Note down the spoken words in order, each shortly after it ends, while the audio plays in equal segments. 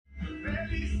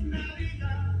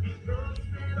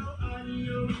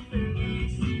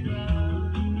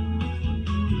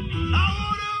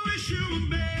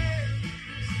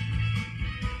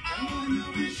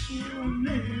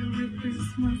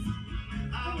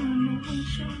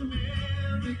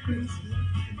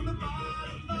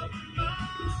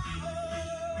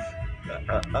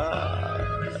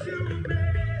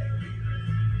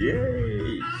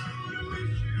Yay!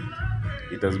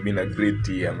 It has been a great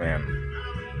year, man.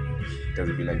 It has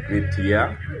been a great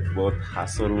year, both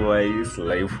hustle-wise,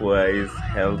 life-wise,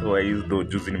 health-wise. Though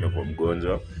juzi nimekuwa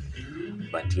mgonjwa,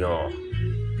 but yo,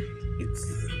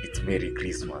 it's Merry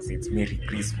Christmas. It's Merry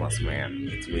Christmas, man.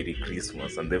 It's Merry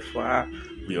Christmas, and the far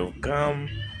we have come.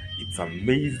 It's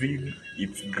amazing.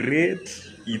 It's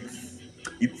great.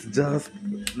 It's just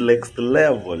next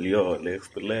level, yo,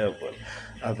 next level.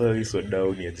 Otherwise, so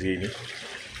down ya Jenny.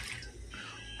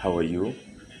 How are you?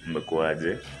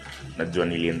 Mmekuaje? Najua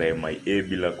nilienda MIA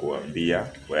bila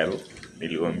kuambia. Well,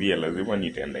 niliwaambia lazima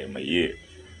nitaenda MIA.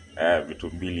 Vitu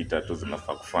 2-3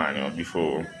 zinafaa kufanywa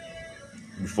before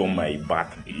my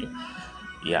birthday.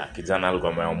 Yeah, kijana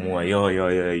alikuwa ameamua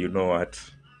yo, you know what?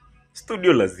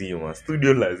 Studio lazima.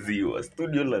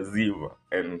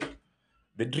 And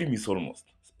the dream is almost.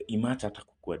 Imacha hata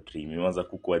kukua dream. Imaanza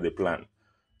kukua the plan.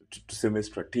 Tuseme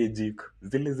strategic.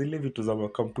 Zile vitu za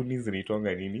makampuni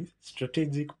zinaitwanga nini?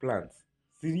 Strategic plans.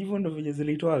 Si hivyo ndo vile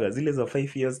zinaitwaga. Zile za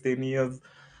 5 years, 10 years.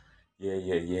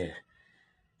 Yeah.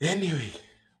 Anyway,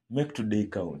 make today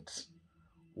count.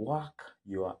 Work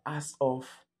your ass off.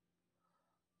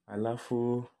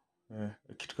 Alafu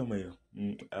kitu kama hiyo.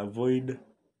 Avoid.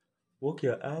 Walk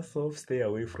your ass off, stay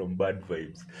away from bad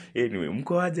vibes. Anyway,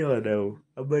 mko aje wadau?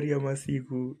 Habari ya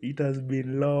masiku. It has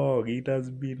been long. It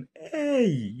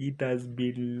has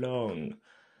been long.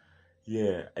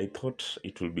 Yeah, I thought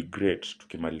it will be great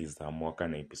tukimaliza mwaka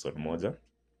na episode moja.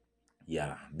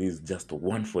 Yeah, this is just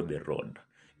one for the road.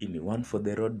 Ini one for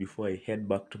the road before I head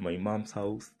back to my mom's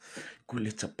house.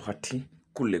 Kule chapati,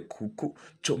 kule kuku,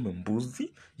 chome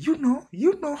mbuzi. You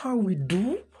know how we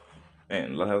do.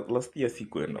 And last year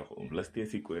sikuenda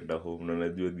home. Na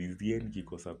najua this year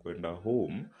nikikosa kwenda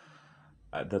home,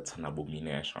 that's an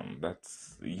abomination.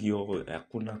 That's hiyo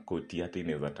hakuna koti hata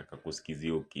inaweza taka kusikiza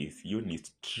hiyo case. Hiyo ni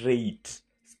straight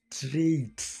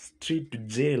to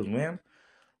jail, man.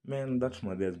 Man, that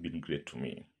mother has been great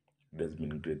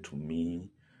to me.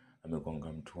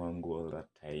 Amekonga mtu wangu all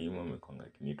that time. Amekonga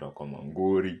kinitoa kwa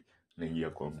mangori. Naingia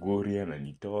kwa ngori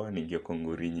ananitoa, naingia kwa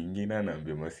ngori nyingine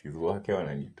anaambia masizi wake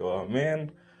wananitoa,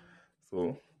 man.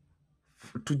 So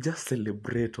to just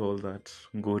celebrate all that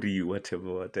ngori,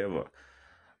 whatever,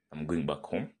 I'm going back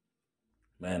home,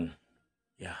 man.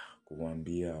 Yeah,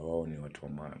 kuwaambia wao ni watu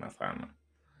wa maana sana.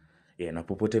 Yeah, na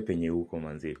popote penye huko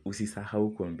manze,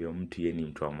 usisahau kuambia mtu yeye ni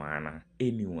mtu wa maana.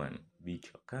 Anyone, be it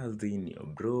your cousin, your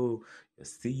bro, your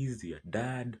sis, your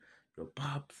dad, your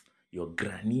pops, your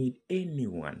granny,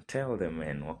 anyone, tell them,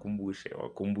 man,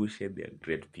 wakumbushe they are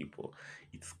great people.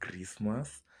 It's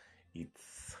Christmas,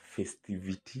 it's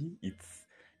festivity, it's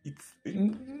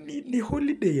ni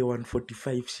holiday ya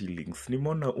 145 shillings.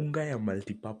 Nimeona unga ya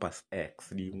multipurpose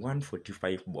X ni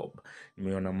 145 bob.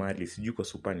 Nimeona mali sijui kwa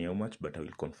super ni how much, but I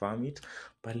will confirm it.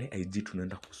 Pale IG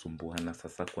tunaenda kusumbuana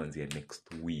sasa kuanzia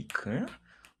next week.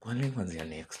 Kuanzia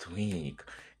next week.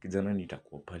 Kijana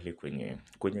nitakuwa pale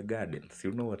kwenye gardens.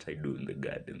 You know what I do in the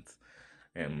gardens.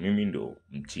 Mimi ndo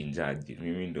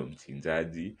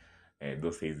mchinjaji.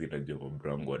 Those hizi najua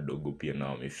mabrangu wadogo pia na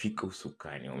wamefika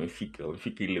usukani. Wamefika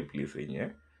ile place yenye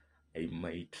I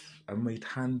might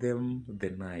hand them the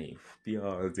knife. Pia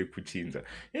waanze kuchinja.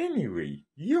 Anyway,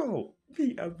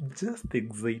 I'm just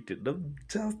excited.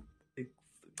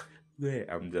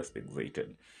 I'm just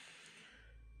excited.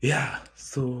 Yeah,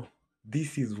 so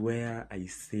this is where I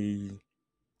say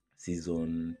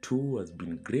season 2 has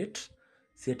been great.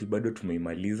 Si ati bado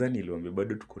tumeimaliza, niliwaambia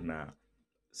bado tuko na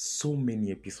so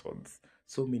many episodes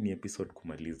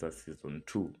kumaliza season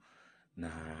 2.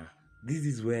 Na this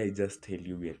is where I just tell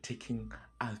you we are taking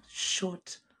a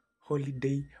short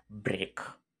holiday break.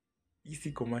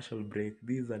 Easy commercial break.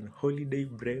 This is an holiday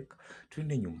break.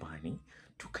 Tuende nyumbani,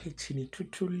 tukae chini,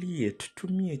 tutulie,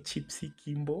 tutumie chipsi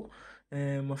Kimbo.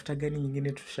 Mafuta gani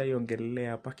nyingine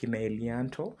tushaiongelea hapa kina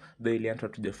Elianto. Though Elianto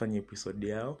hatujafanya episode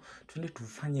yao. Tuende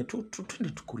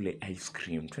tukule ice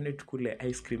cream. Tukule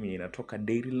ice cream inatoka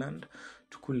Dairyland.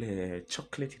 Tukule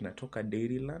chocolate inatoka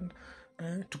Dairyland.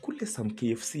 Tukule some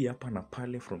KFC hapa na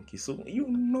pale from Kisumu. You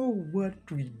know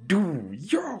what we do.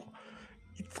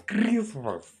 It's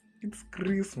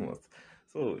Christmas.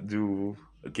 So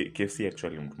KFC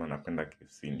actually mtu anapenda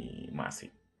KFC ni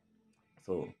Masi.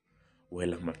 So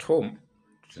while I'm at home,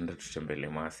 tutaenda tutembele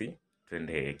Masi,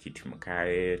 twende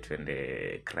Kitimkae,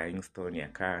 twende Crying Stone ya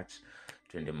Catch,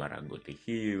 twende Maragoti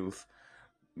Hills.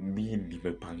 Mi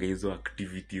nimepanga hizo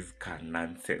activities ka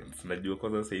nonsense. Najua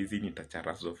kwanza saizi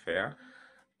nitachara fair,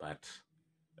 but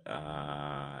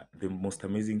the most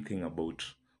amazing thing about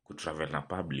kutravel na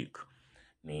public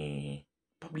ni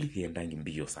public iendangi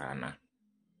mbio sana.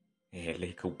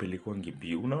 Like upelekwangi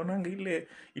mbio. Unaonanga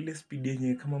ile speed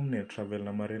yenye kama mna travel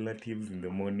na my relatives in the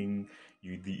morning,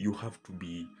 you have to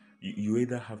be, you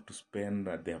either have to spend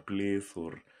at their place,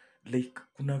 or like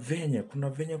kuna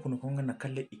kwanga na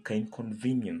kale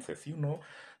inconveniences,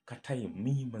 ka time.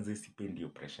 Mi manze sipendi hiyo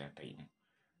pressure ya time.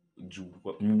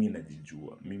 Mimi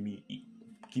najijua. Mimi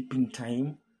keeping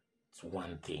time is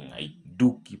one thing. I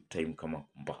do keep time kama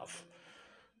kumbafu.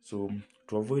 So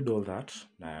to avoid all that,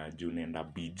 na juu naenda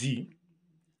BG,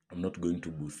 I'm not going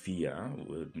to Busia.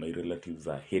 My relatives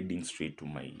are heading straight to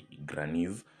my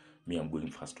grannies. Me, I'm going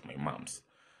first to my mom's.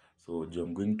 So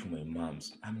I'm going to my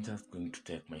mom's. I'm just going to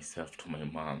take myself to my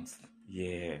mom's.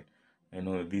 Yeah, I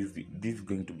know this is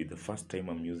going to be the first time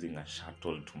I'm using a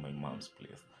shuttle to my mom's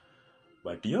place.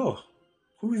 But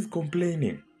who is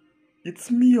complaining?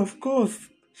 It's me, of course.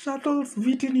 Shuttles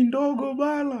viti ni ndogo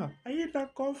bala.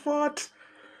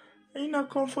 Haina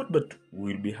comfort, but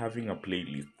we'll be having a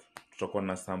playlist. Tutakuwa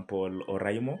na sample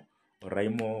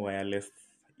Oraimo wireless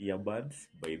earbuds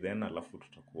by then, alafu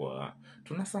tutakuwa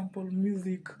tuna sample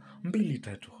music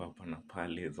 2-3 hapa na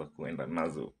pale za kuenda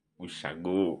nazo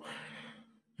ushago.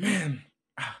 Man,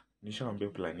 nishaambia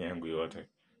plan yangu yote.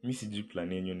 Mi sijui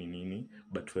plan yenyu ni nini,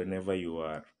 but whenever you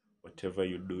are, whatever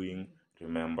you're doing,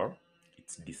 remember,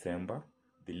 it's December.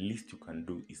 The least you can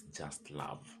do is just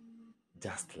love.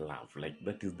 Just love. Like,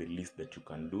 that is the least that you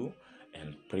can do.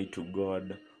 And pray to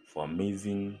God for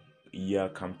amazing year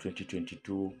come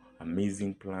 2022.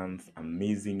 Amazing plans,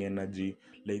 amazing energy.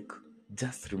 Like,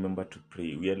 just remember to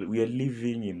pray. We are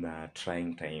living in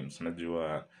trying times.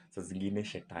 Najua saa zingine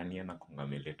shetani anakuanga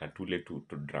ameleta tule tu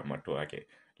drama tu wake.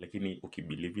 Lakini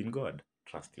ukibelieve in God,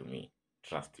 trust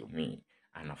you me.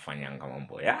 Anafanyanga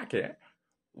mambo yake,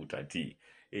 utati.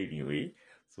 Anyway,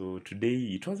 so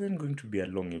today it wasn't going to be a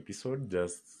long episode,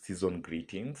 just season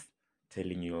greetings,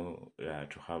 telling you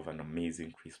to have an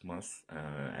amazing Christmas.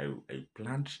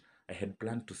 I had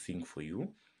planned to sing for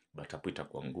you, but hapo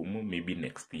itakuwa ngumu. Maybe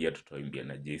next year tutaimbia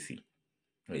na JC.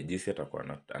 JC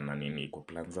atakuwa ana nini kwa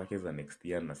plan zake za next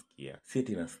year. Nasikia si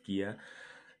eti nasikia,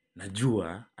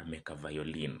 najua ameka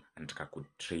violin, anataka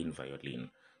kutrain violin.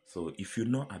 So if you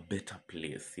know a better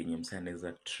place yenye msee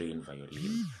anaweza train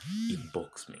violin,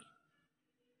 inbox me.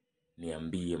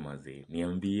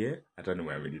 Niambie hata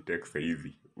amenitext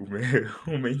saizi.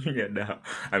 Umeinyia dawa,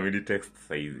 amenitext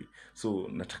saizi. So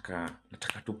nataka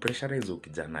tu pressurize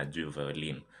ukijana juu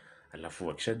violin.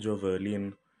 Alafu akishajua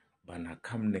violin, bana,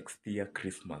 come next year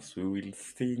Christmas we will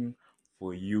sing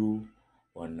for you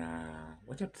on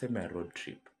wacha tuseme a road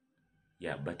trip.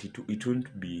 Yeah, but it won't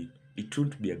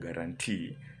be a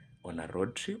guarantee on a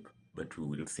road trip, but we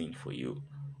will sing for you.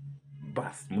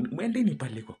 Bas, mwendeni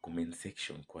pale kwa comment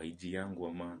section kwa IG yangu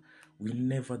ama will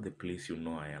never the place you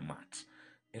know I am at.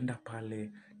 Enda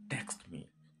pale, text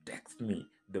me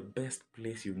the best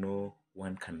place you know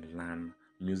one can learn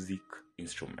music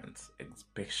instruments,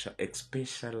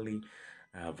 especially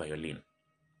violin.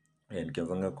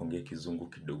 Nikianzanga kuongea kizungu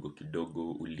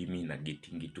kidogo, ulimi na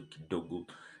getingi tu kidogo,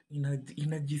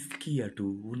 inajisikia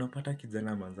tu, unapata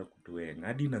kijana ameanza kutuenga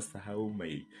hadi nasahau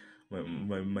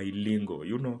my lingo,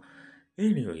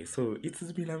 Anyway, so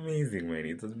it's been amazing, man.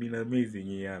 It has been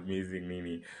amazing, amazing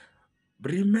nini.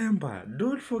 Remember,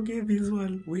 don't forget this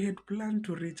one. We had planned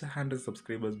to reach 100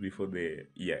 subscribers before the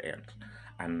year end,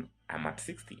 and I'm at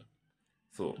 60.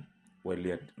 So while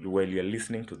you're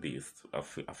listening to this,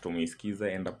 after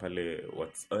umesikiza, enda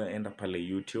pale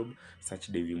YouTube, search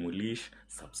Davy Mulish,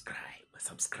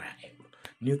 subscribe.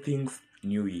 New things,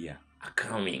 new year are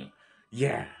coming.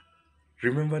 Yeah.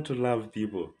 Remember to love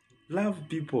people.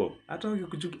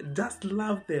 Just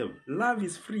love them. Love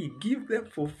is free. Give them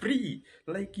for free.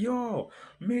 Like,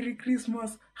 Merry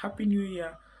Christmas, Happy New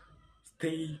Year.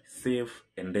 Stay safe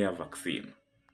and their vaccine.